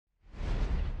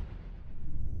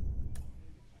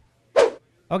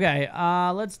Okay,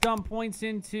 let's dump points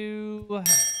into...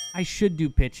 I should do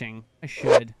pitching. I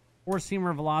should.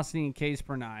 Four-seamer velocity and Ks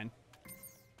per 9.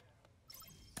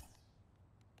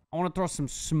 I want to throw some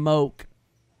smoke.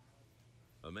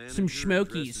 Some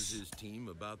smokies. His team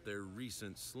about their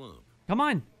recent slump. Come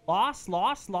on.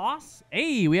 Loss.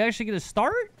 Hey, we actually get a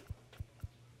start?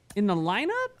 In the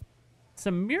lineup? It's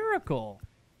a miracle.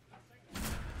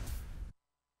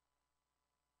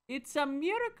 It's a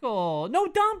miracle. No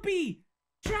dumpy.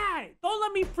 Chat, don't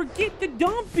let me forget the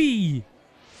dumpy.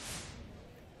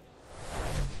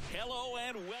 Hello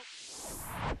and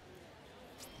well.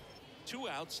 2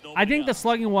 outs. I think the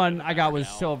slugging one I got was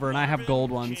silver, and I have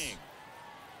gold ones.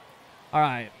 All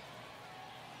right.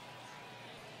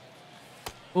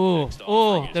 Ooh,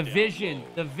 the vision.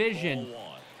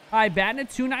 All right, batting at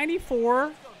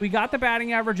 294. We got the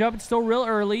batting average up. It's still real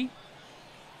early.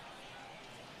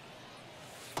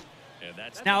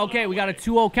 Now, okay, we got a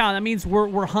 2-0 count. That means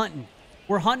we're hunting.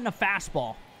 We're hunting a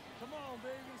fastball.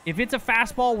 If it's a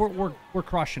fastball, we're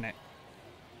crushing it.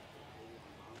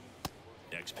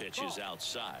 Next pitch is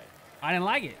outside. I didn't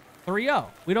like it. 3-0.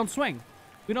 We don't swing.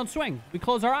 We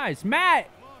close our eyes. Matt,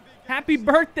 happy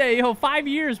birthday. Yo, 5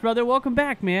 years, brother. Welcome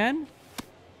back, man.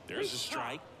 There's a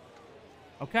strike.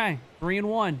 Okay,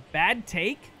 3-1. Bad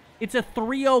take. It's a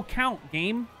 3-0 count,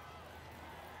 game.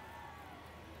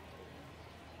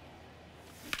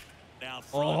 Now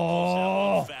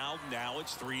foul. Now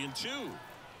it's 3-2.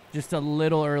 Just a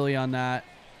little early on that.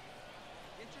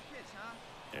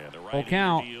 And the Full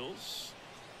count. deals.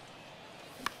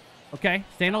 Okay,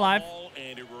 staying alive.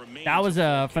 That was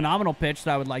a phenomenal pitch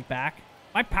that I would like back.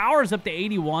 My power is up to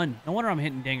 81. No wonder I'm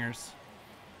hitting dingers.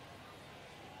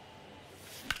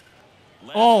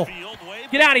 Oh,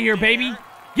 get out of here, baby.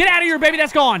 Get out of here, baby.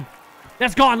 That's gone.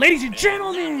 That's gone. Ladies and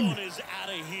gentlemen,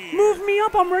 move me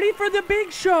up. I'm ready for the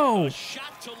big show.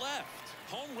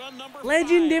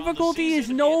 Legend difficulty is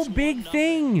no big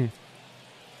thing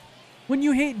when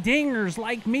you hit dingers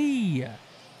like me.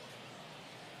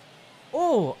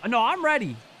 Oh, no, I'm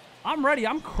ready.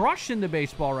 I'm crushing the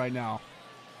baseball right now.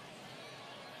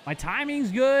 My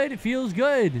timing's good. It feels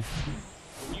good.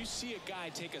 When you see a guy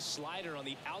take a slider on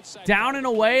the outside down and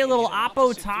away, a little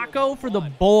Oppo Taco for the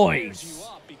boys.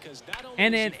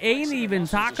 And it ain't even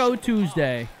Taco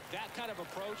Tuesday.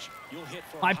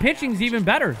 My pitching's even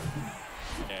better.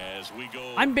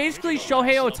 I'm basically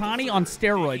Shohei Ohtani on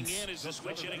steroids.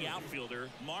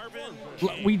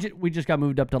 We just got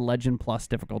moved up to Legend Plus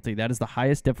difficulty. That is the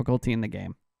highest difficulty in the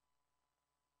game.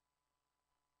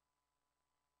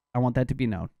 I want that to be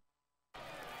known.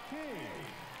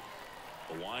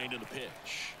 The wind and the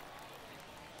pitch.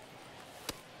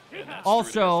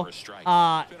 Also,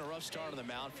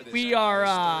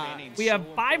 we have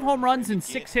 5 home runs and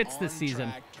 6 hits this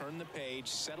season.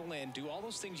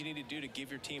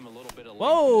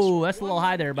 Whoa, that's a little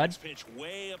high there, bud.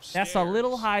 That's a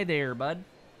little high there, bud.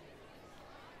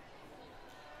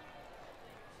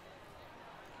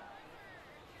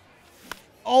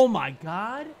 Oh my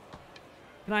God.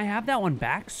 Can I have that one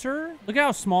back, sir? Look at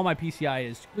how small my PCI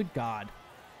is. Good God.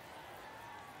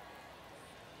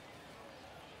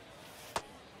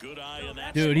 Good eye on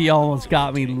that. Dude, he almost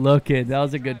got me looking. That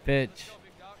was a good pitch.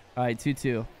 All right,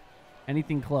 2-2.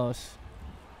 Anything close.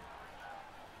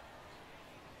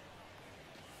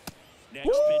 Next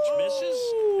pitch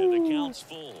misses, and the count's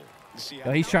full.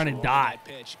 Oh, he's trying to dot.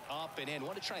 Pitch up and in.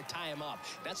 Want to try to tie him up.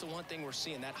 That's the one thing we're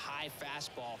seeing. That high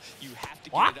fastball. You have to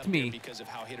get Blocked it up me. there because of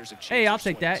how hitters have changed. Hey, I'll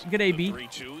take that. Good AB.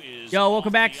 Yo,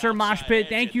 welcome back, Sir Mosh Pit.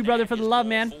 Thank you, brother, for the love,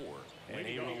 man. And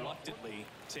he reluctantly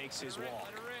takes his walk.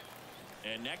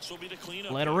 And next will be the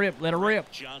cleanup. Let her rip. Let her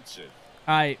rip. Johnson.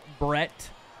 All right, Brett.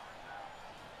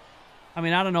 I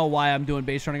mean, I don't know why I'm doing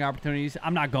base running opportunities.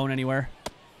 I'm not going anywhere.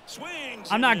 Swings.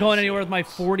 I'm not going anywhere with my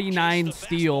 49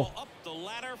 steal. Up the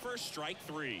ladder for strike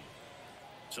 3.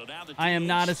 So now I'm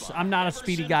not a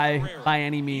speedy guy by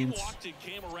any means.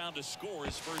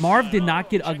 Marv did not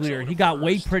get uglier. He got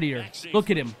way prettier.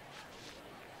 Look at him.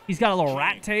 He's got a little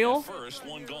rat tail.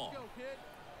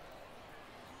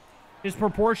 His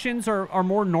proportions are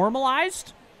more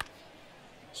normalized.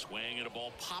 Swing and a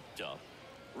ball popped up.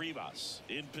 Rivas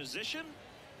in position.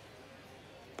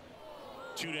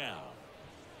 2 down.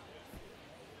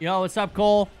 Yo, what's up,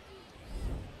 Cole?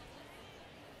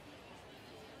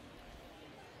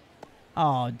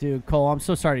 Oh, dude, Cole, I'm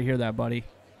so sorry to hear that, buddy.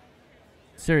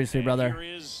 Seriously, brother.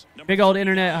 Big old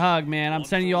internet hug, man. I'm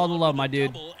sending you all the love, my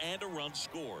dude.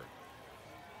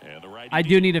 I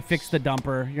do need to fix the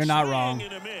dumper. You're not wrong.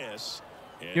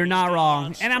 You're not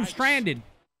wrong. And I'm stranded.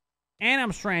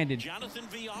 Against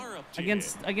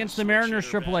the Mariners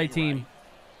AAA team.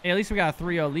 Hey, at least we got a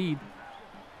 3-0 lead.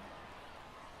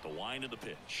 Line of the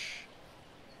pitch.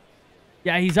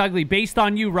 Yeah, he's ugly based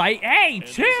on you, right? Hey, And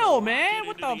chill, man.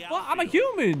 What the fuck? I'm a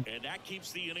human. And that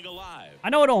keeps the inning alive. I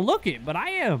know I don't look it, but I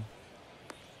am.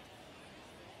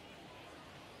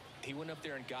 He went up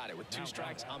there and got it. With 2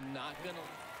 strikes, I'm not going to...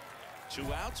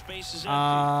 2 outs, bases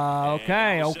empty.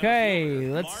 Okay.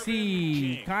 Let's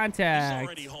see. King. Contact. He's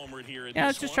already homered here in Yeah,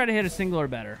 let's this just one. try to hit a single or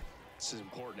better. This is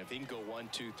important. If he can go 1,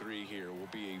 2, 3 here, will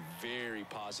be a very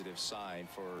positive sign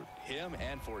for him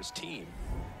and for his team.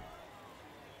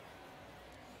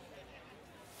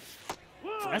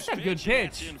 That's a good That's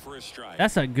pitch. in for a strike.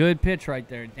 That's a good pitch right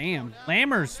there. Damn.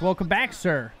 Lammers, welcome back,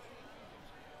 sir.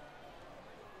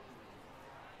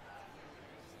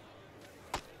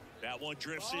 That one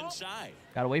drifts inside.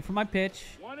 Gotta wait for my pitch.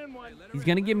 He's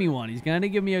gonna give me one. He's gonna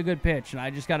give me a good pitch, and I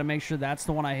just gotta make sure that's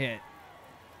the one I hit.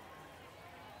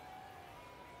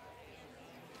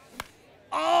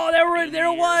 Oh,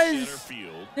 there it was.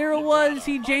 There it was.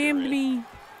 He jammed me.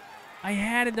 I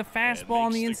had the fastball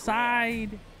on the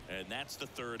inside. And that's the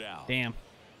 3rd out. Damn.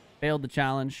 Failed the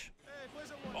challenge.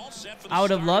 All set for the I would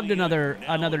have start loved of the another inning.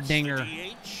 Now another it's the dinger.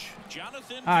 DH,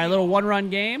 Jonathan All right, little Villar. one-run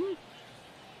game.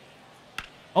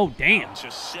 Oh, damn.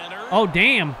 To center. Oh,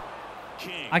 damn.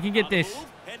 King I can get on the this. move,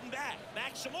 heading back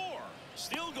some more.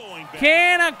 Still going back.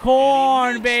 Can of And he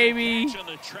corn, makes the baby. catch on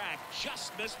the track.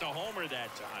 Just missed a homer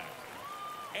that time.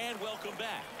 And welcome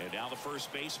back. And now the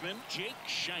first baseman, Jake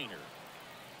Shiner.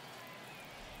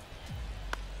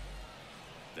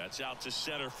 That's out to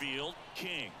center field.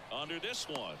 King under this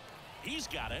one. He's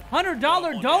got it. $100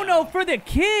 One dono down. for the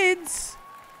kids.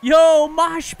 Yo,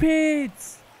 Mosh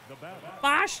Pits.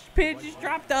 Mosh Pit just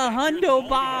dropped a hundo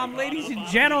bomb, ladies and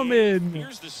gentlemen.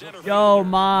 Here's the center Yo, fielder,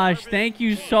 Mosh, Marvin thank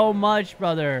you King. so much,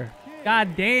 brother.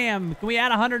 God damn. Can we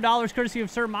add $100 courtesy of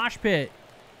Sir Mosh Pit?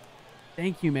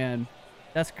 Thank you, man.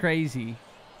 That's crazy.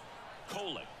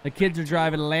 Kolek. The kids are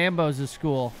driving Lambos to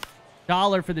school.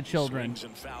 $1 for the children. Swings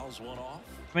and fouls one off.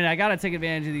 I mean, I got to take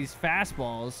advantage of these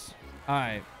fastballs. All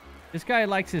right. This guy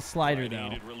likes his slider, though.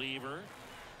 Right-handed reliever.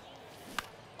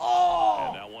 Oh!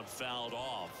 And that one fouled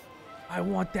off. I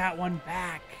want that one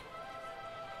back.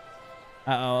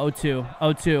 Uh-oh, 0-2.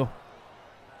 0-2.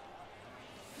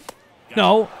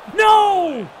 No.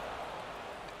 No!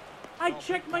 I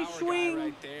checked my Power guy swing.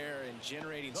 right there and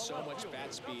generating so much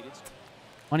bat speed. It's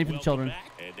Money for the Welcome children.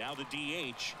 back. And now the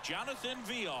DH, Jonathan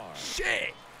Villar.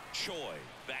 Shit. Choi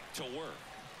back to work.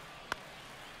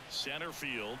 Center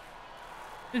field.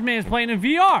 This man's playing in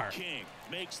VR. King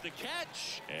makes the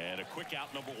catch. And a quick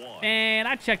out number 1. And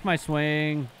I checked my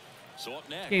swing. So up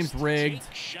next, Game's rigged.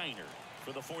 Jake Shiner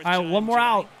for the 4th All right, time one more tonight.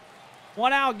 out.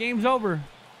 One out. Game's over.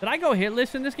 Did I go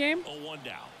hitless in this game? 0-1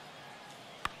 down.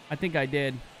 I think I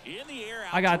did. In the air,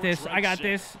 out I got towards this. right I got center.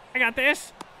 this. I got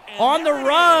this. And On the there it is.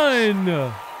 run.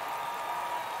 A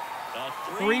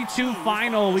 3-2 3-2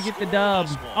 final. We get the score dub.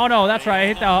 in this one. Oh no, that's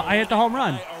right. And I hit the home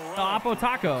run. by a The Oppo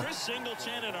Taco. Chris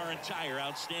Singleton and our entire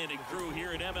outstanding crew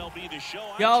here at MLB The Show.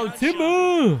 I'm Yo, John Timma.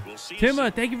 Shelby. We'll see you soon.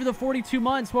 Timma, thank you for the 42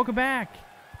 months. Welcome back.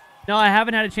 No, I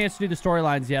haven't had a chance to do the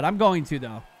storylines yet. I'm going to,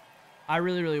 though. I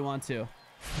really, really want to.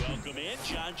 Welcome in,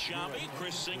 John Shelby,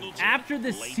 Chris Singleton. After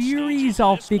the Late series, stages of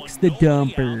I'll this fix one, the nobody out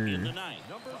dumper. in the ninth.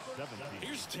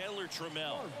 Here's Taylor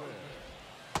Trammell.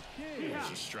 Here's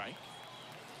a strike.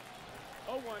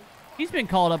 He's been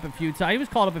called up a few times. He was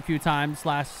called up a few times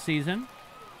last season.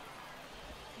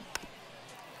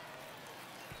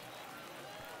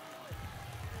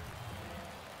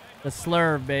 The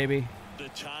slurve, baby. The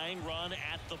tying run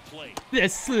at the plate. The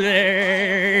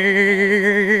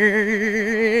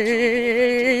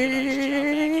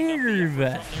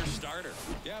slurve. From their starter.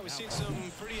 Yeah, we've seen some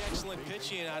pretty excellent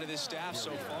pitching out of this staff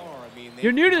so far. I mean,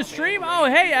 You're new to the stream? Oh,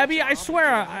 hey, Abby, I swear,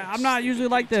 I'm not usually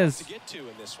like this. to get to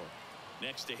in this one.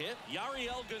 Next to hit,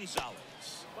 Yariel Gonzalez.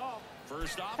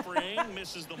 First offering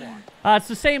misses the mark. It's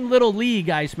the same little league,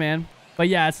 Iceman. But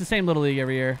yeah, it's the same little league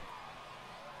every year.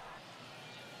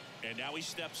 And now he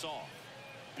steps off.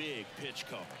 Big pitch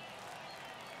cover.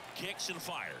 Kicks and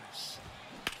fires.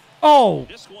 Oh,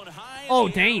 This one high in oh,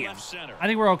 the air, damn. left center. I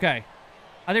think we're okay.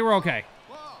 I think we're okay.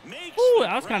 Makes Ooh, the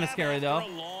that was kinda grab scary, after though. a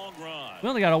long run. We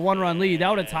only got a one-run lead. That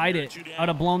would have And tied they're it. two I would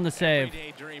have blown the save. Every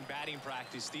day during batting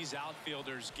practice, these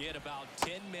outfielders get about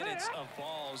 10 minutes of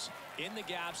balls in the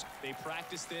gaps. They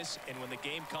practice this, and when the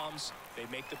game comes, they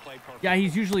make the play perfect. Yeah,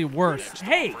 he's usually worse. Next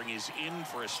Hey, offering is in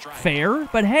for a strike. fair,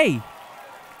 but hey,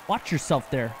 watch yourself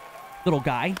there, little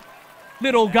guy.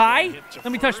 Little guy.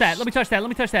 Let me touch that. Let me touch that. Let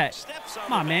me touch that. Steps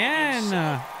Come on, the bat man.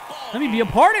 himself. Ball Let me be a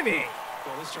game. part of it.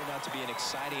 Well, this turned out to be an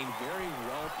exciting, very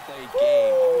well-played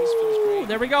game. Always feels great.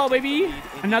 There we go, baby.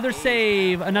 Another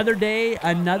save. Another day.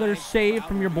 Another save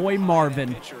from your boy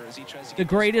Marvin. The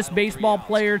greatest baseball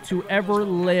player to ever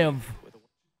live.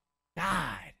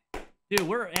 God. Dude,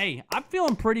 hey, I'm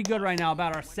feeling pretty good right now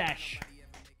about our sesh.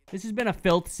 This has been a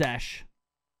filth sesh.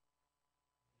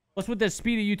 What's with the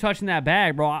speed of you touching that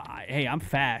bag, bro? Hey, I'm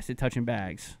fast at touching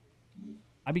bags.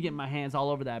 I be getting my hands all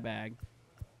over that bag.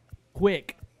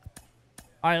 Quick.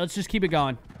 All right, let's just keep it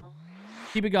going.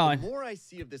 Keep it going. The more I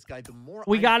see of this guy, the more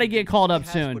we got to get called up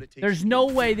soon. There's no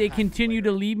way they continue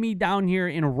to leave me down here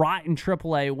in rotten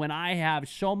AAA when I have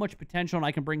so much potential and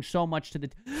I can bring so much to the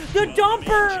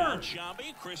dumper.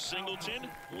 Chris Singleton,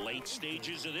 late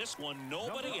stages of this one,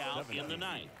 nobody out in the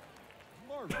ninth.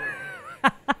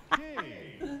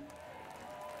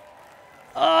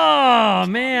 Oh,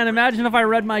 man. Imagine if I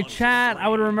read my chat. I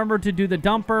would remember to do the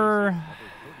dumper.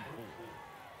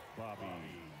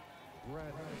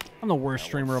 I'm the worst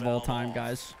streamer of all time,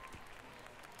 guys.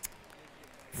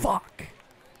 Fuck.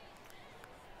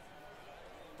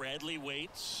 Bradley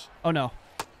waits. Oh, no.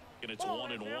 And it's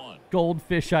 1-1.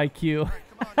 Goldfish IQ.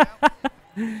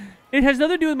 It has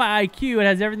nothing to do with my IQ. It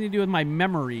has everything to do with my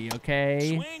memory,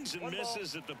 okay? Swings and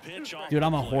misses at the pitch. Dude,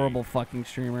 I'm a horrible fucking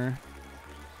streamer.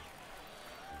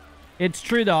 It's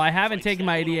true, though. I haven't taken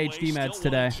my ADHD meds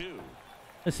today.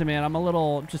 Listen, man, I'm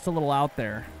just a little out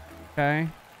there, okay?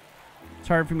 It's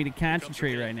hard for me to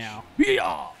concentrate right now.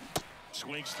 Yeah.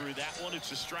 Swings through that one.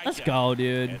 It's a strikeout. Let's go,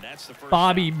 dude. And that's the first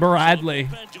Bobby out. Bradley.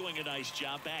 So doing a nice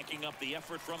job backing up the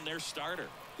effort from their starter.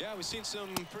 Yeah, we've seen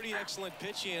some pretty excellent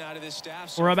pitching out of this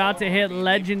staff. We're about to hit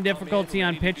legend difficulty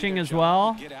on pitching as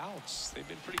well. Get outs. They've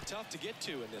been pretty tough to get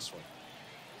to in this one.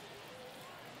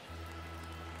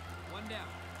 One down.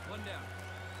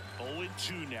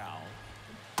 0-2 now.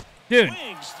 Dude,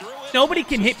 nobody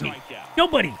can hit me.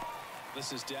 Nobody.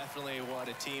 This is definitely what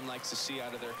a team likes to see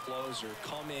out of their closer.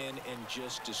 Come in and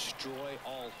just destroy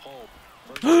all hope.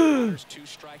 First, 2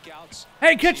 strikeouts.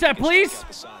 Hey, catch that, please.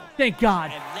 Thank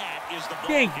God.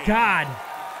 Thank God.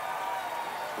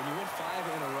 When you win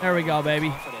 5 in a row, there we go, baby.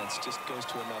 confidence just goes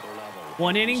to another level.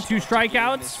 1 inning, 2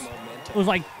 strikeouts. It was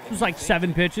like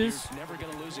 7 pitches.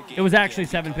 It was actually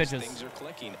 7 pitches. Things are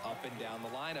clicking up and down the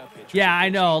lineup. Yeah, I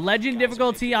know. Legend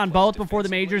difficulty on both before the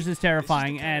majors is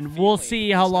terrifying, and we'll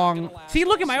see how long. See,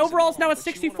 look at my overalls now at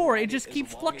 64. It just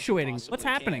keeps fluctuating. What's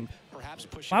happening?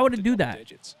 Why would it do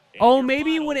that? Oh,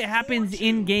 maybe when it happens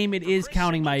in-game, it is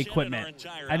counting my equipment.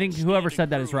 I think whoever said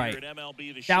that is right.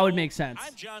 That would make sense.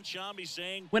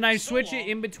 When I switch it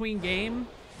in between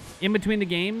the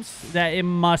games, that it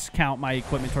must count my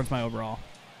equipment towards my overall.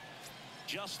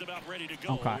 Just about ready to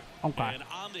go. Okay. And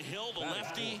on the hill, the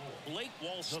lefty, Blake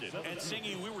Walston. And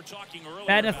Singy, we were talking earlier.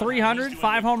 Batting a 300,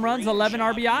 5 home runs, 11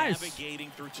 RBIs.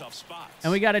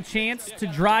 And we got a chance to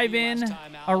drive in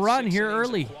a run here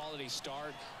early.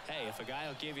 Hey, if a guy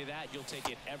will give you that, you'll take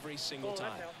it every single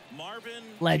time.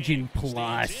 Legend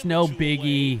plus. No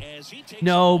biggie.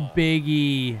 No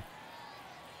biggie.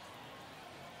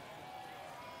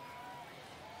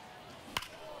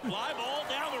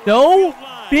 No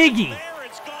biggie.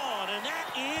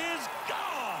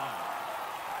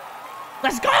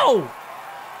 Let's go!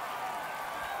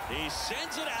 He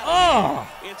sends it out. Oh!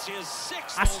 It's his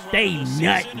 6th I stay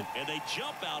nutting.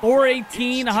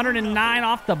 418, 109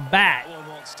 off the bat.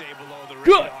 Won't stay below the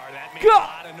Good. radar. That made a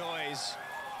lot of noise.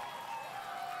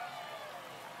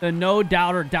 The no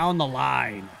doubter down the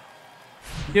line.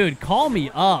 Dude, call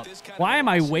me up. Why am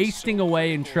I wasting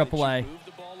away in AAA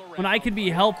when I could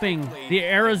be helping the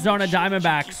Arizona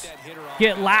Diamondbacks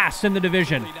get last in the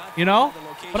division? You know?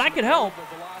 But I could help.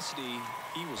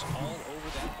 He was all over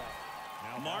that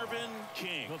bat. Marvin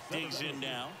King digs in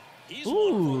now. He's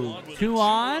Ooh, 2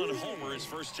 on. Homer his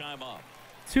first time up.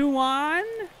 2 on.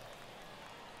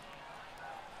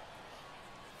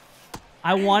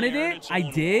 I wanted it. I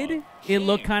did. It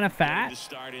looked kind of fat.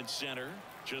 Start in center.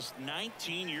 Just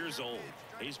 19 years old.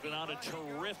 He's been on a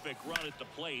terrific run at the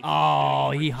plate.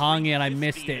 Oh, he hung it. I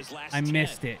missed it. I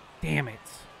missed it. Damn it.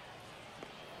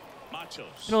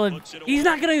 He's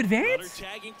not going to advance?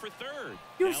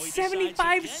 You have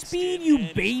 75 speed, you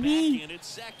baby.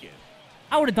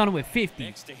 I would have done it with 50.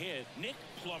 Next to hit, Nick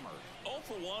Plummer, 0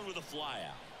 for 1 with a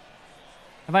flyout.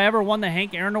 Have I ever won the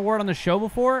Hank Aaron Award on the show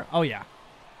before? Oh, yeah.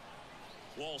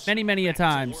 Many a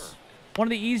times. One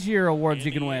of the easier awards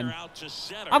you can win.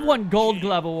 I've won Gold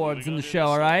Glove awards in the show,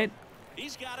 all right?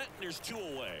 He's got it, and there's 2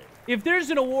 away. If there's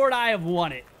an award, I have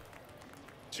won it.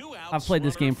 I've played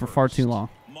this game for far too long.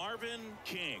 Marvin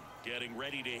King getting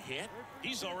ready to hit.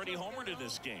 He's already homered in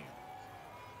this game.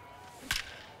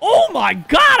 Oh my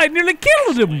God! I nearly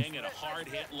killed him.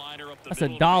 That's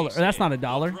 $1. That's not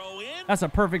 $1. That's a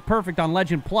perfect on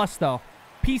Legend Plus though.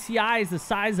 PCI is the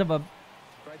size of a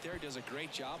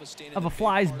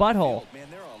fly's butthole.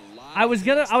 I was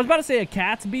about to say a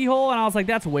cat's beehole, and I was like,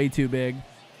 that's way too big.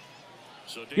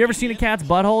 You ever seen a cat's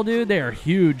butthole, dude? They are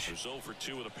huge.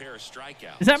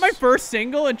 Is that my first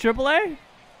single in AAA?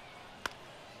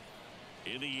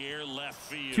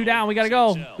 Two down. We gotta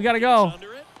go. We gotta go.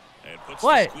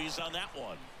 What?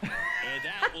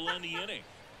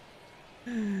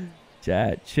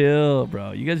 Chat, chill,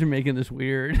 bro. You guys are making this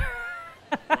weird.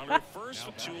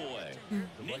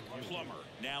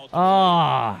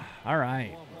 Ah, all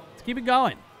right. Let's keep it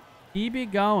going. Keep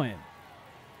it going.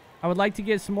 I would like to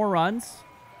get some more runs.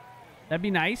 That'd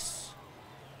be nice.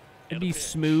 It'd be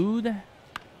smooth.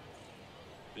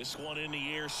 This one in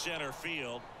the air, center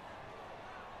field.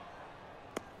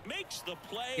 Makes the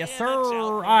play. Yes, sir.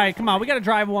 All right, come on. We got to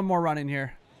drive one more run in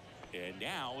here. And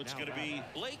now it's going to be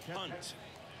Blake Hunt.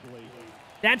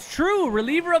 That's true.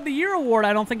 Reliever of the Year award,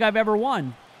 I don't think I've ever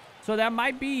won. So that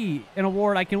might be an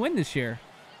award I can win this year.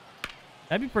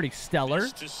 That'd be pretty stellar.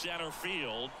 To center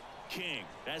field. King.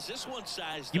 Has this one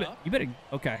sized up? You better.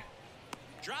 Okay.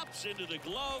 Drops into the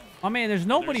glove. Oh, man, there's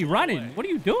nobody running. What are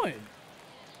you doing?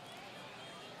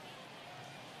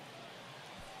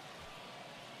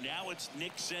 Now it's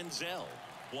Nick Senzel.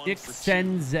 Nick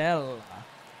Senzel.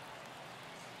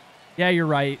 Yeah, you're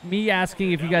right. Me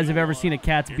asking if you guys have ever seen a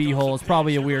cat's beehole is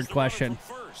probably a weird question,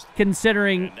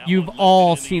 considering you've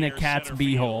all seen a cat's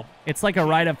beehole. It's like a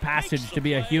rite of passage to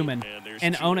be a human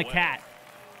and own a cat.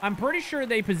 I'm pretty sure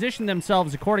they position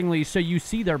themselves accordingly so you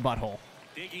see their butthole.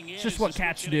 It's just what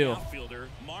cats do.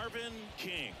 Marvin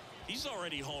King. He's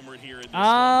already homered here in this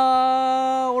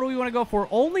what do we want to go for?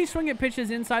 Only swing at pitches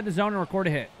inside the zone and record a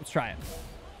hit. Let's try it.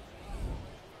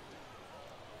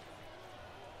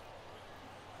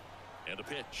 And a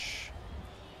pitch.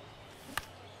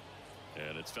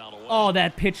 And it's fouled away. Oh,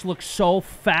 that pitch looks so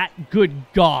fat. Good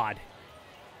God.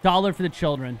 $1 for the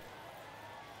children.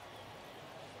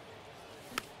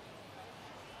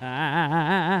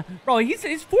 Bro,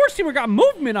 his four-seamer got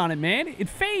movement on it, man. It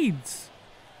fades.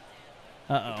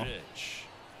 Uh-oh.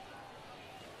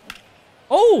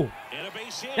 Oh!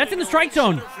 That's in the strike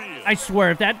zone. I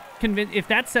swear, if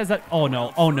that says that... Oh,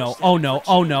 no. Oh, no. Oh, no.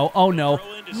 Oh, no. Oh, no.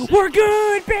 We're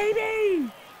good, baby!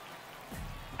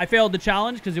 I failed the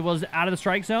challenge because it was out of the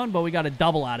strike zone, but we got a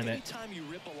double out of it.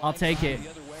 I'll take it.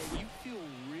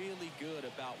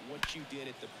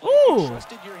 Ooh!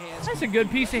 That's a good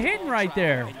piece of hitting right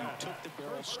there.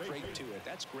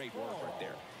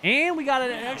 And we got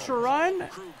an extra run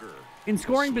in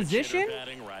scoring position.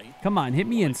 Come on, hit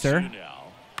me in, sir.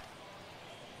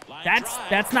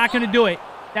 That's not going to do it.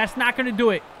 That's not going to do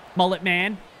it, mullet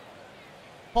man.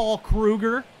 Paul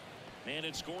Kruger. Man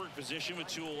in scoring position with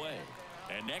 2 away.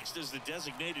 And next is the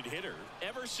designated hitter,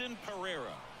 Everson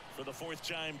Pereira, for the 4th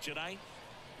time tonight.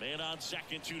 Man on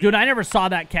second, dude, I never saw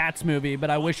that Cats movie, but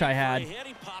I wish I had.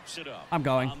 I'm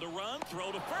going. On the run,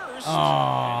 throw to first,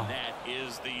 oh. And that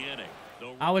is the inning.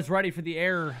 I was ready for the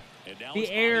error.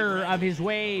 The error of his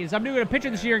ways. I'm doing a pitcher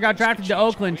this year, got drafted to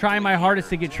Oakland, trying my hardest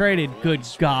to get traded. Good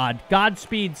God.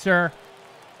 Godspeed, sir.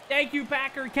 Thank you,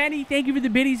 Packer. Kenny, thank you for the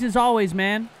biddies as always,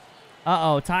 man.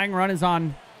 Uh-oh, tying run is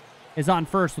on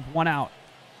first with 1 out.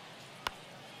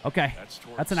 Okay,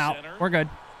 that's an out. We're good.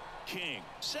 King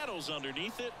settles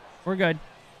underneath it. We're good.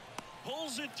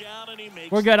 Pulls it down and he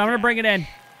makes We're good. I'm going to bring it in.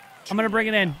 I'm going to bring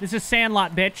it in. This is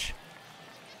Sandlot, bitch.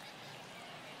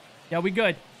 Yeah, we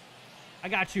good. I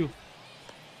got you.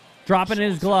 Dropping in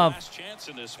his glove.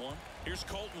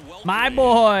 My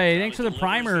boy. Thanks for the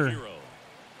primer.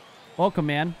 Welcome,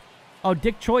 man. Oh,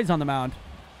 Dick Choi's on the mound.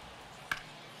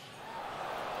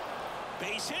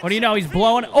 What do you know? He's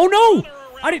blowing. Oh, no.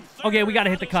 I didn't. Okay, we got to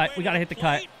hit the cut. We got to hit the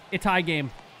cut. It's tie game.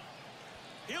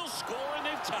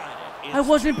 I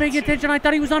wasn't paying attention. I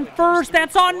thought he was on first.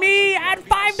 That's on me. Add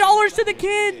 $5 to the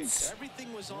kids.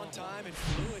 Everything was on time and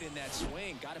fluid in that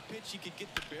swing. Got a pitch you could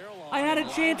get the barrel on. I had a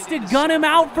chance to gun him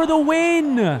out for the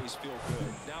win.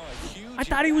 I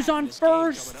thought he was on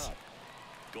first.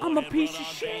 I'm a piece of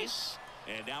shit.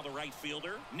 And now the right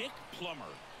fielder, Nick Plummer.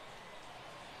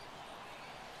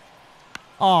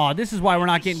 Oh, this is why we're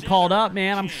not getting called up,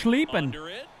 man. I'm sleeping.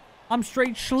 I'm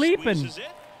straight sleeping.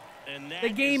 The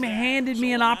game handed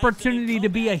me an opportunity to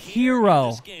be a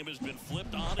hero,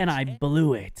 and I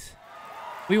blew it.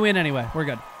 We win anyway. We're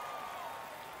good.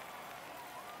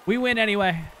 We win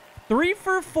anyway. 3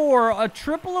 for 4, a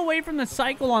triple away from the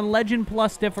cycle on Legend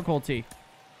Plus difficulty.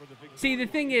 See, the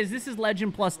thing is, this is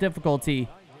Legend Plus difficulty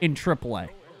in AAA.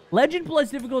 Legend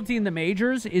Plus difficulty in the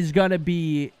majors is gonna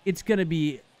be, it's gonna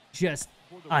be just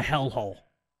a hellhole.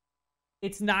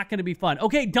 It's not going to be fun.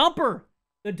 Okay, dumper.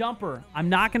 The dumper. I'm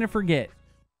not going to forget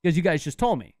because you guys just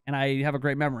told me, and I have a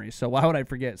great memory. So why would I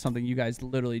forget something you guys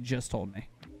literally just told me?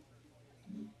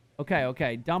 Okay,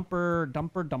 okay. Dumper,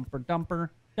 dumper, dumper, dumper,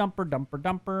 dumper, dumper,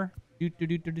 dumper. Do do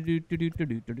do do do do do do do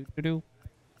do do do.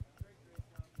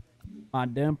 My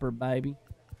dumper, baby.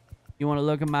 You want to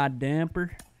look at my dumper?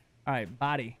 All right,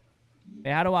 body.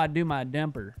 Hey, how do I do my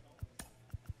dumper?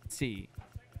 Let's see.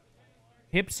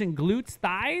 Hips and glutes,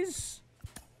 thighs.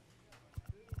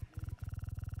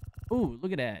 Ooh,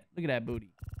 look at that. Look at that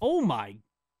booty. Oh my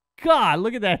God,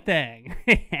 look at that thing.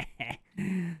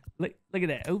 look at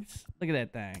that. Oops. Look at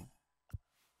that thing.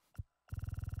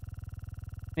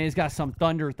 Man, he's got some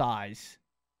thunder thighs.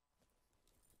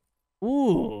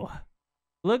 Ooh.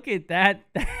 Look at that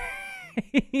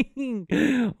thing.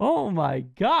 Oh my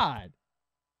God.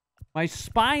 My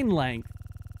spine length.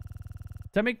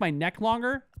 Does that make my neck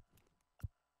longer?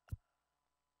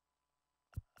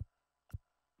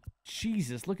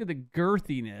 Jesus, look at the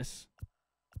girthiness.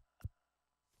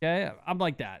 Okay, I'm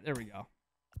like that. There we go.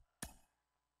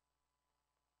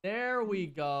 There we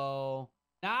go.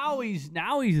 Now he's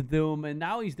zooming.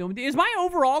 Now he's doing. Is my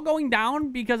overall going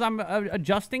down because I'm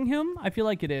adjusting him? I feel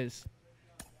like it is.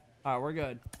 All right, we're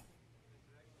good.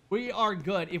 We are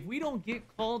good. If we don't get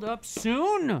called up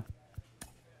soon.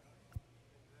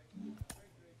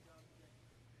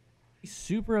 He's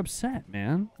super upset,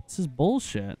 man. This is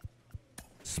bullshit.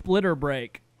 Splitter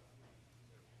break.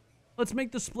 Let's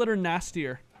make the splitter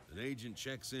nastier. An agent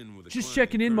checks in with a Just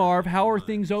client checking in, Marv. How are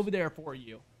things over there for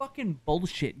you? Fucking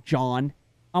bullshit, John.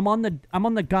 I'm on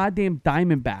the goddamn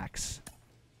Diamondbacks.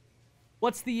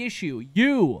 What's the issue?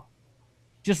 You.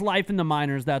 Just life in the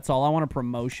minors, that's all. I want a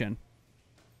promotion.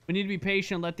 We need to be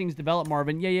patient, let things develop,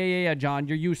 Marvin. Yeah, John.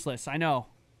 You're useless. I know.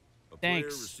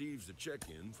 Thanks.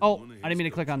 Oh, I didn't mean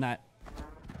to click on that.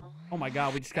 Oh my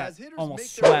God, we just got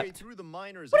almost swept.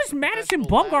 What is Madison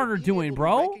Bumgarner doing,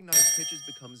 bro?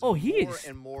 Oh,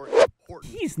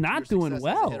 he's not doing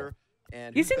well.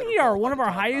 Isn't he one of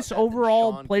our highest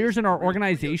overall players in our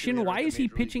organization? Why is he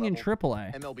pitching in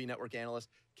AAA? MLB Network analyst.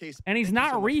 And he's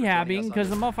not rehabbing because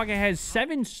the motherfucker has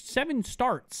seven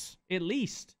starts at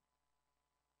least.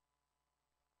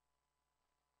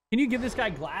 Can you give this guy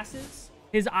glasses?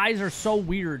 His eyes are so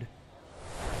weird.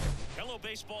 Hello,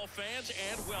 baseball fans,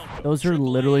 and welcome. Those are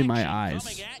literally my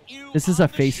eyes. This is a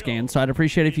face scan, so I'd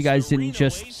appreciate if you guys didn't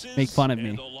just make fun of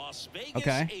me.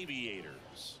 Okay?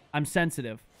 I'm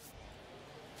sensitive.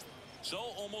 So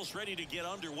almost ready to get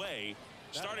underway.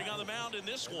 Starting on the mound in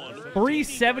this one.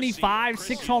 375,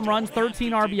 6 home runs,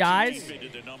 13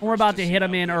 RBIs. We're about to hit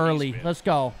him in early. Let's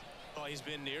go. Oh, he's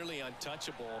been nearly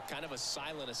untouchable. Kind of a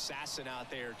silent assassin out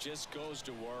there. Just goes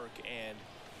to work, and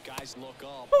guys look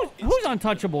up. Who's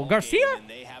untouchable? Garcia?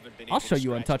 I'll show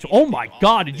you untouchable. Oh my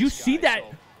God! Did you see that?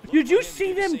 Did you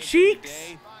see them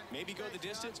cheeks? Maybe go the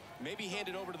distance. Maybe hand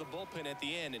it over to the bullpen at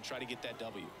the end and try to get that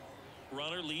W.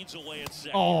 Runner leads away at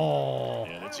second. Oh,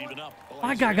 and it's even up.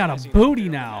 my guy got a booty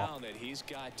now.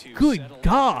 Good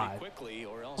God!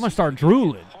 I'm gonna start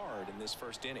drooling. In this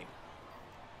first inning.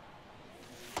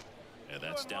 And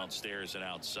that's downstairs and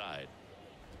outside.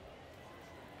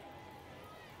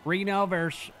 Reno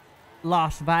versus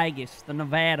Las Vegas, the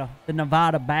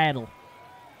Nevada battle.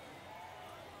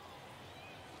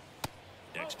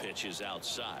 Next pitch is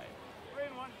outside.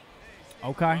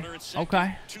 Okay.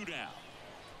 Okay. 2 down.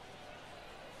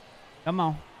 Come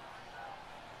on.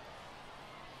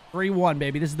 3-1,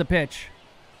 baby. This is the pitch.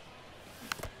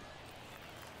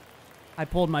 I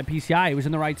pulled my PCI. It was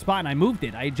in the right spot, and I moved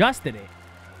it. I adjusted it.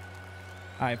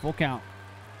 All right, full count.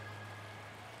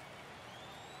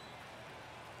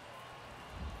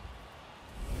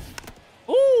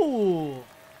 Ooh.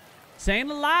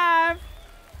 Staying alive.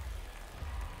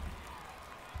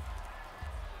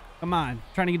 Come on.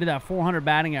 Trying to get to that 400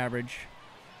 batting average.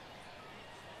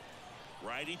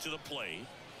 Righty to the plate.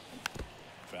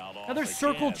 Another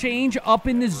circle change up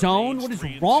in the zone. What is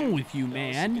wrong with you,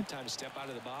 man? Good time to step out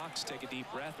of the box, take a deep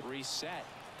breath, reset.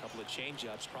 A couple of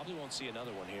change-ups. Probably won't see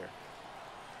another one here.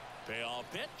 Payoff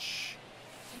pitch.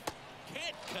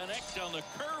 Can't connect on the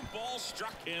curveball.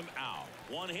 Struck him out.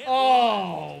 One hit.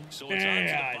 Oh, so it's on to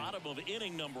the bottom of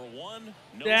inning number 1.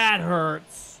 No that score.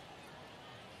 hurts.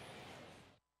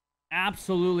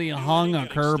 Absolutely hung a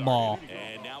curveball.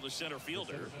 And now the center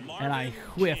fielder. And I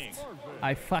whiffed.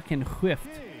 I fucking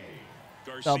whiffed.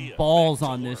 Garcia The balls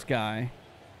on this guy.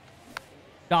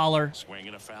 Dollar.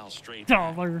 Swinging a foul straight.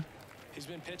 Dollar. He's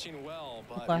been pitching well,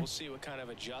 but Okay. we'll see what kind of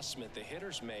adjustment the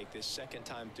hitters make this second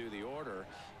time through the order.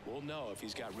 We'll know if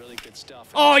he's got really good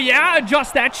stuff. Oh, yeah?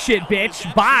 Adjust that shit,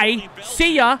 bitch. Bye.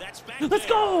 See ya. Let's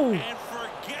go. And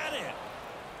forget it.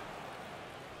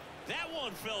 That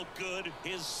one felt good.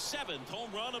 His 7th home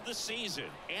run of the season.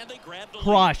 And they grabbed the lead.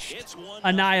 Crushed. It's 1-0.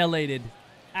 Annihilated.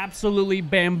 Absolutely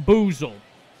bamboozled.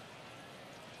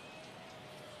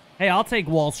 Hey, I'll take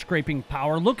wall scraping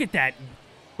power. Look at that.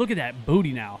 Look at that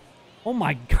booty now. Oh,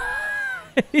 my God.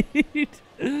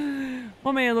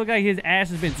 Oh, man, look like his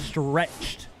ass has been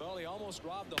stretched. Well, he almost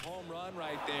robbed the home run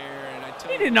right there. And I tell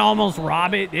He you, didn't almost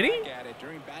rob it, did he?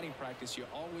 During batting practice, you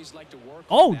always like to work.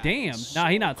 Oh, damn. Nah,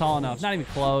 he's not tall enough. Not even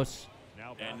close.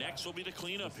 And next will be the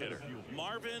cleanup hitter,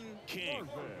 Marvin King.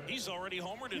 He's already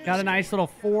homered in Got a nice little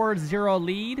 4-0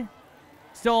 lead.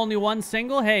 Still only one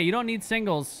single. Hey, you don't need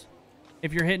singles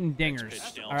if you're hitting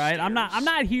dingers. All right, I'm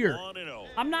not here. 1-0.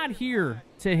 I'm not here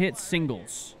to hit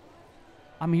singles.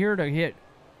 I'm here to hit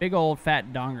big old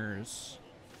fat dongers.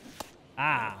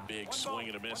 Ah. Big swing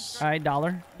and a miss. All right,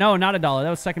 dollar. No, not a dollar. That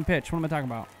was second pitch. What am I talking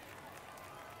about?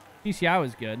 PCI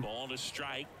was good. Ball to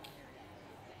strike.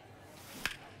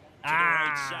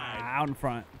 Out in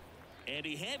front. And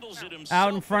he handles it himself.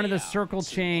 Out in front of the circle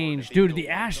change. Dude, the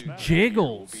ash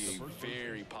jiggles. Be a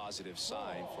very positive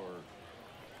sign for.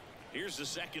 Here's the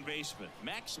second baseman,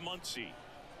 Max Muncy.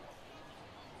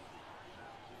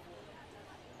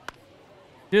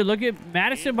 Dude, look at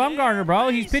Madison Bumgarner, bro.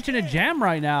 He's pitching a gem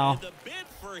right now. And the bid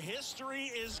for history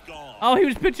is gone. Oh, he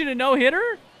was pitching a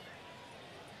no-hitter?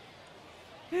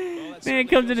 Man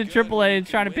comes into AAA and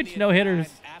trying to pitch no-hitters.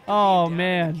 Oh,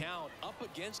 man. Up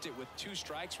against it with 2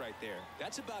 strikes right there.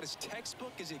 That's about as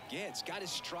textbook as it gets. Got his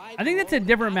stride. I think that's a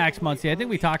different Max Muncy. I think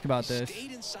we talked about this.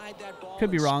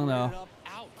 Could be wrong, though.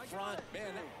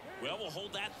 Well, we'll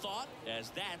hold that thought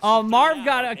as that's Marv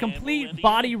got a complete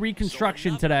body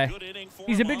reconstruction today.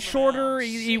 He's a bit shorter.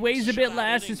 He weighs a bit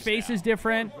less. His face is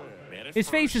different. His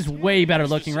face is way better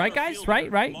looking, right, guys?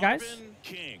 Right, guys?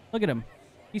 Look at him.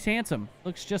 He's handsome.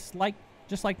 Looks just like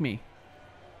me.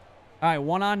 All right,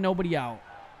 1 on, nobody out.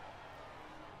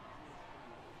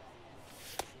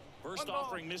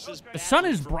 The sun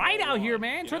is bright out here,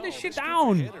 man. Turn this shit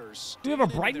down. Do we have a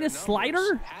brightness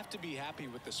slider? Have to be happy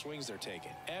with the swings they're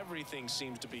taking. Everything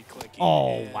seems to be clicking.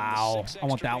 Oh, wow. I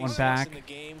want that one back.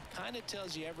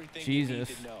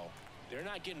 Jesus. They're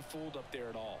not getting fooled up there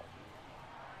at all.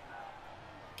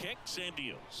 Kicks and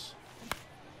deals.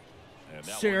 And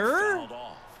that Sir? one fouled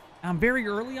off. I'm very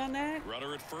early on that.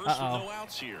 Runner at first with no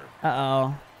outs here.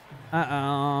 Uh-oh.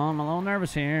 I'm a little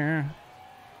nervous here.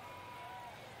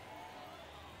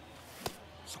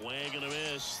 Swing and a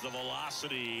miss. The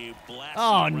velocity blasting.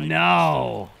 Oh, right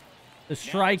no. The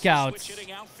strikeouts.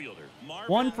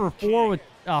 1 for 4 with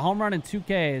a home run and 2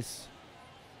 Ks.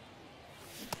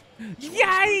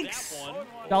 Yikes!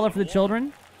 Dollar for the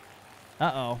children.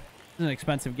 Uh-oh. This is an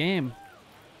expensive game.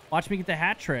 Watch me get the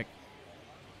hat trick.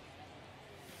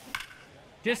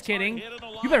 Just kidding.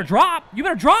 You better drop. You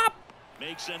better drop.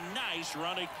 Makes a nice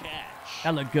running catch.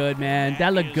 That looked good, man.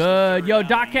 That looked good. Yo,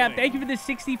 Doc Cap, thank you for the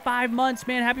 65 months,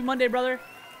 man. Happy Monday, brother.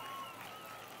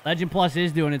 Legend Plus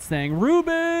is doing its thing.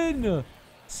 Ruben!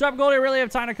 Sub Gold, I really have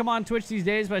time to come on Twitch these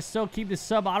days, but I still keep the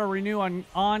sub auto renew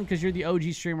on because you're the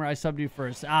OG streamer I subbed you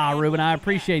first. Ah, Ruben, I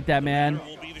appreciate that, man.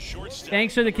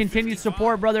 Thanks for the continued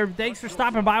support, brother. Thanks for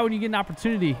stopping by when you get an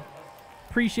opportunity.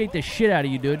 Appreciate the shit out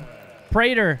of you, dude.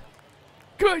 Prater.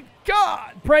 Good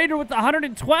God. Prater with the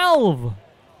 112.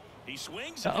 He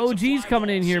swings. The OG's coming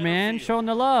in here, man. Showing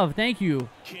the love. Thank you.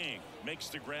 King makes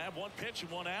the grab. 1 pitch and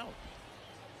 1 out.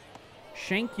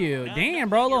 Thank you. Damn,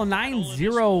 bro. A little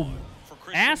 9-0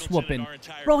 ass whooping.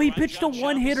 Bro, he pitched a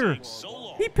 1-hitter.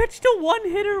 He pitched a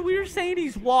 1-hitter. We were saying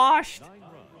he's washed.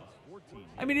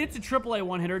 I mean, it's a AAA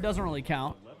 1-hitter. It doesn't really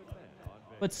count.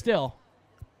 But still.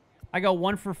 I go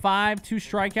 1 for 5, 2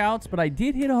 strikeouts, but I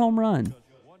did hit a home run.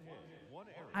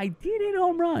 I did hit a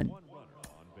home run.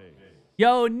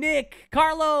 Yo, Nick,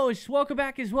 Carlos, welcome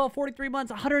back as well. 43 months,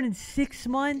 106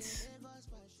 months.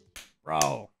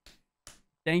 Bro.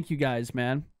 Thank you guys,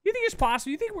 man. You think it's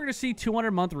possible? You think we're going to see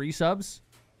 200-month resubs?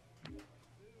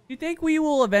 You think we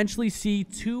will eventually see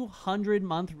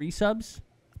 200-month resubs?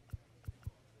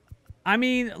 I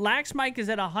mean, Lax Mike is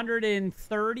at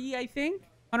 130, I think.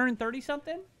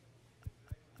 130-something.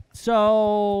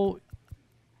 So,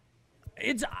 I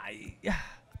think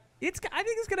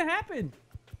it's going to happen.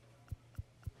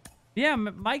 Yeah,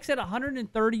 Mike's at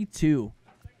 132.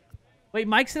 Wait,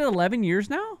 Mike's at 11 years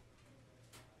now?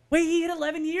 Wait, he hit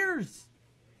 11 years.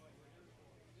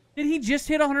 Did he just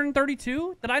hit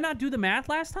 132? Did I not do the math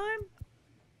last time?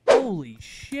 Holy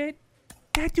shit.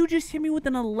 That dude just hit me with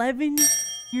an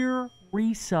 11-year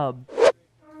resub.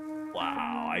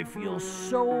 Wow, I feel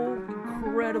so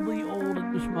incredibly old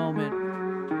at this moment.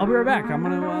 I'll be right back. I'm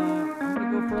gonna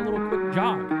go for a little quick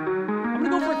jog. I'm gonna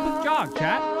go for a quick jog,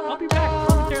 chat. I'll be back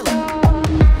momentarily.